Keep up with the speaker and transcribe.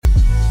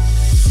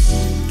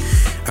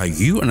Are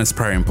you an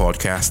aspiring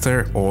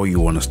podcaster or you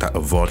want to start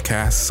a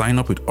vodcast? Sign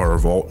up with Our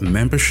Vault.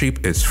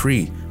 Membership is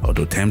free,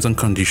 although terms and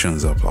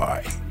conditions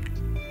apply.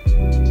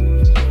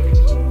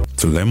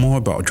 To learn more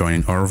about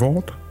joining Our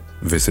Vault,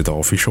 visit our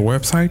official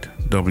website,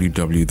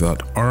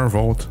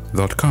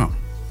 www.ourvault.com.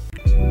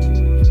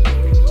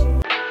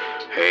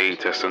 Hey,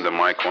 testing the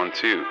mic 1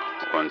 2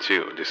 1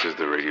 2. This is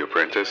the Radio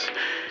Apprentice.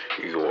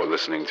 You are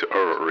listening to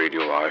our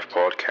Radio Live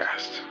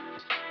podcast.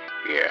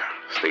 Yeah,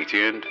 stay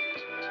tuned.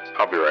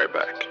 I'll be right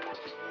back.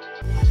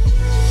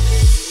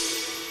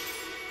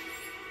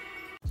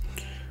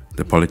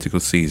 The political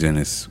season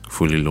is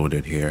fully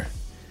loaded here,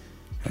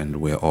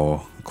 and we're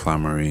all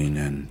clamoring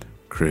and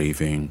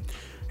craving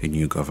a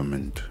new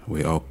government.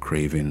 We're all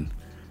craving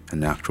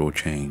an actual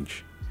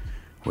change.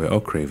 We're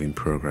all craving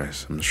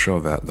progress. I'm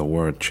sure that the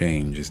word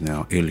change is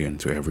now alien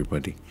to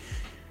everybody.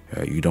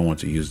 You don't want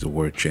to use the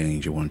word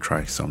change. You want to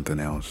try something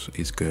else.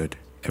 It's good.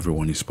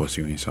 Everyone is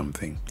pursuing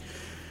something.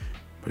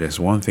 But there's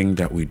one thing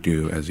that we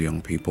do as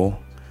young people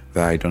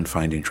that I don't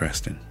find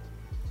interesting.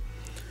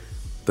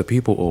 The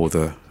people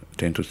older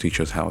tend to teach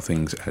us how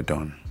things are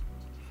done.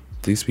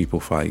 These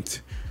people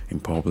fight in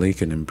public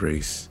and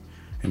embrace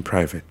in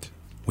private.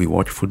 We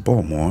watch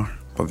football more,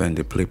 but then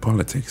they play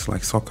politics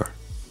like soccer.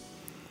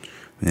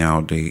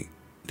 Now they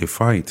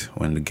fight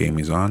when the game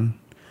is on,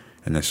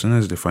 and as soon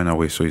as the final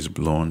whistle is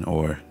blown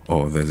or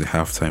there's a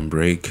halftime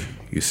break,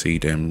 you see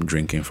them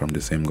drinking from the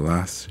same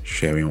glass,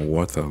 sharing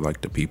water like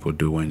the people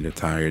do when they're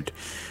tired,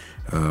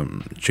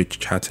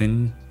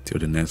 chit-chatting till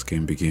the next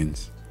game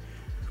begins.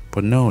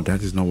 But no,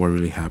 that is not what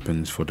really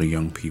happens for the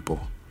young people.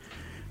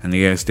 And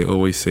yes, they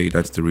always say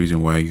that's the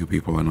reason why you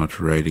people are not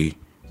ready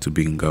to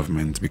be in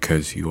government,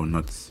 because you are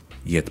not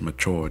yet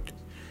matured.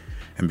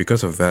 And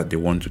because of that, they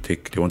want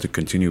to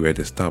continue where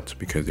they stopped,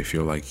 because they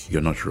feel like you're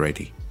not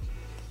ready,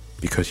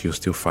 because you're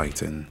still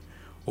fighting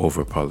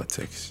over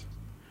politics.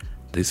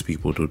 These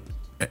people do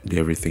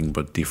everything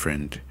but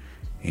different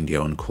in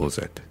their own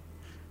closet.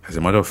 As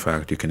a matter of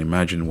fact, you can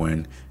imagine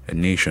when a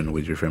nation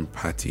with different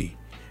party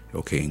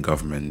in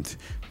government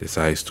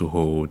decides to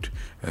hold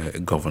a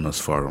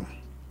governors forum.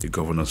 The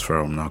governors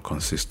forum now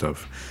consists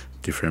of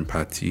different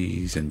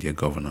parties and their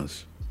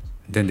governors.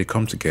 Then they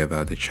come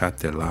together, they chat,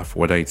 they laugh,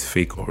 whether it's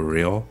fake or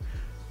real,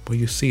 but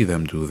you see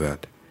them do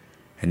that.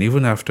 And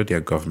even after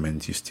their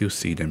government, you still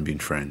see them being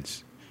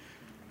friends.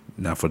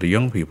 Now, for the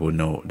young people,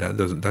 no, it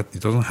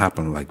doesn't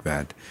happen like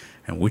that,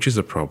 and which is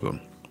a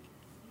problem.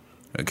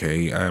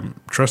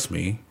 Trust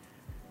me,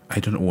 I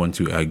don't want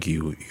to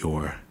argue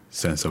your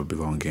sense of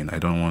belonging. I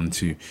don't want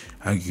to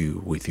argue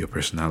with your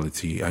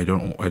personality. I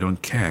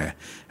don't care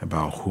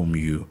about whom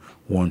you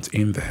want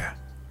in there.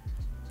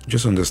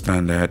 Just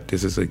understand that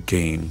this is a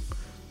game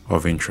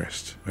of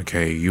interest.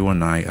 You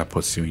and I are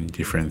pursuing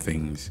different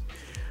things.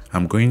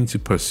 I'm going to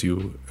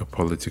pursue a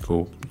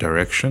political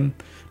direction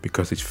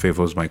because it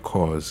favors my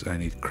cause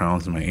and it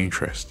crowns my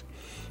interest.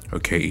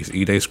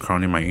 It's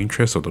crowning my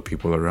interest or the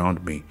people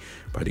around me.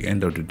 By the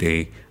end of the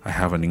day, I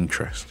have an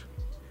interest.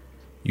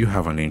 You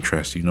have an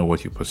interest, you know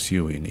what you're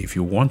pursuing. If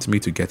you want me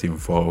to get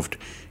involved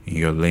in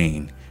your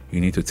lane, you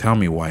need to tell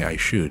me why I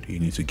should. You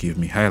need to give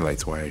me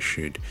highlights why I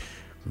should.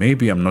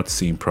 Maybe I'm not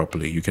seeing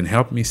properly. You can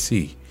help me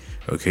see.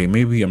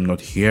 Maybe I'm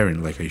not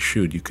hearing like I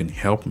should. You can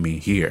help me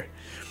hear.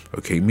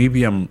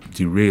 Maybe I'm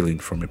derailing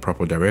from a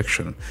proper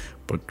direction.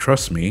 But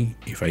trust me,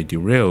 if I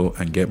derail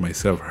and get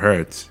myself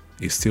hurt,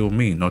 it's still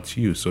me, not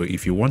you. So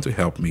if you want to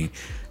help me,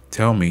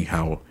 tell me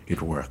how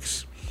it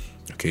works.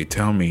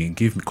 Tell me,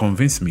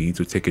 convince me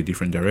to take a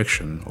different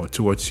direction or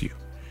towards you.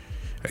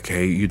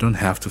 You don't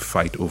have to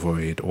fight over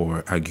it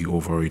or argue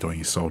over it or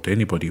insult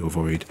anybody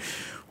over it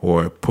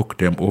or poke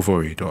them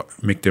over it or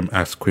make them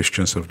ask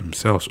questions of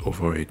themselves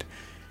over it.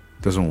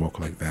 It doesn't work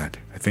like that.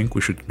 I think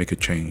we should make a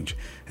change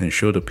and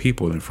show the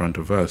people in front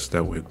of us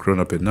that we're grown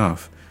up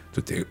enough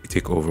to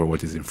take over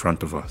what is in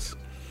front of us.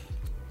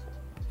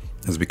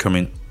 It's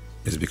becoming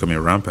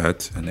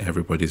rampant, and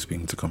everybody's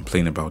beginning to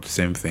complain about the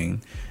same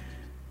thing.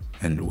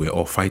 And we're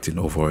all fighting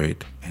over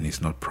it, and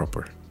it's not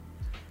proper.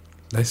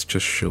 Let's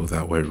just show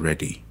that we're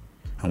ready.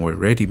 And we're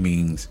ready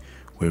means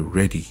we're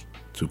ready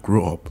to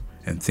grow up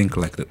and think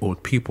like the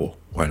old people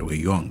while we're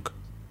young.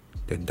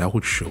 Then that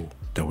would show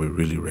that we're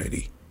really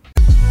ready.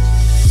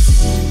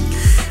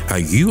 Are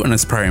you an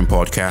aspiring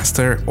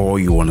podcaster or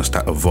you want to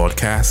start a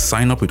vodcast?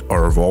 Sign up with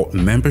Our Vault.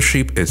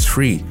 Membership is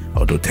free,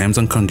 although terms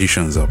and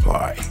conditions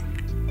apply.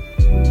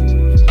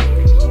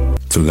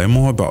 To learn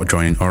more about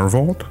joining Our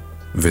Vault,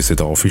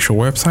 visit our official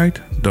website,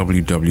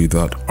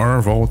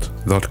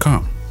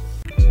 www.ourvault.com.